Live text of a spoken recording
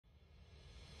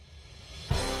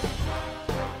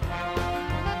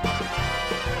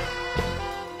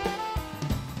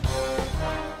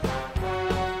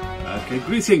Okay,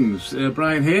 greetings,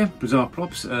 Brian here, Bizarre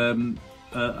Props. Among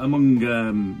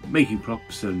making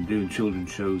props and doing children's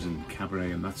shows and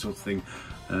cabaret and that sort of thing,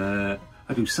 I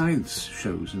do science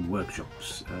shows and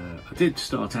workshops. I did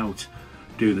start out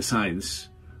doing the science,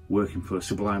 working for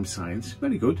Sublime Science.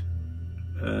 Very good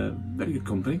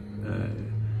company.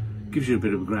 Gives you a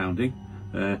bit of a grounding,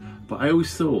 but I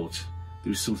always thought there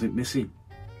was something missing.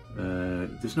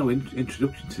 There's no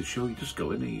introduction to the show. You just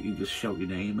go in and you just shout your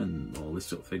name and all this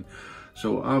sort of thing.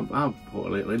 So I'll put a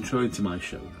little intro into my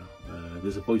show now.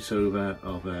 There's a voiceover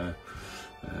of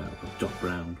Doc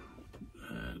Brown,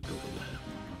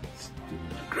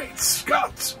 Great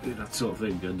Scott, that sort of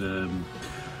thing, and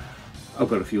I've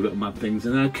got a few little mad things,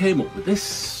 and I came up with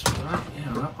this.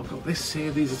 I've got this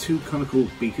here. These are two conical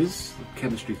beakers,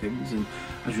 chemistry things, and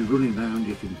as you're running around,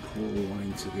 you can pour one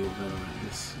into the other like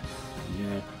this.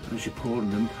 Yeah, and as you're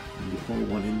pouring them, and you pour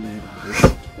one in there like this.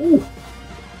 Ooh!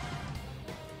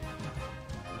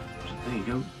 So there you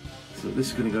go. So this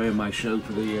is going to go in my show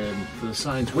for the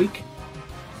Science Week.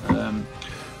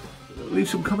 Leave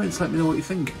some comments. Let me know what you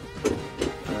think.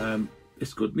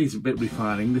 It's good. Needs a bit of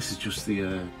refining. This is just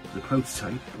the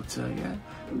prototype, but yeah,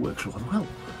 it works rather well.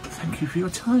 Thank you for your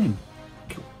time.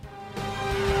 Thank you.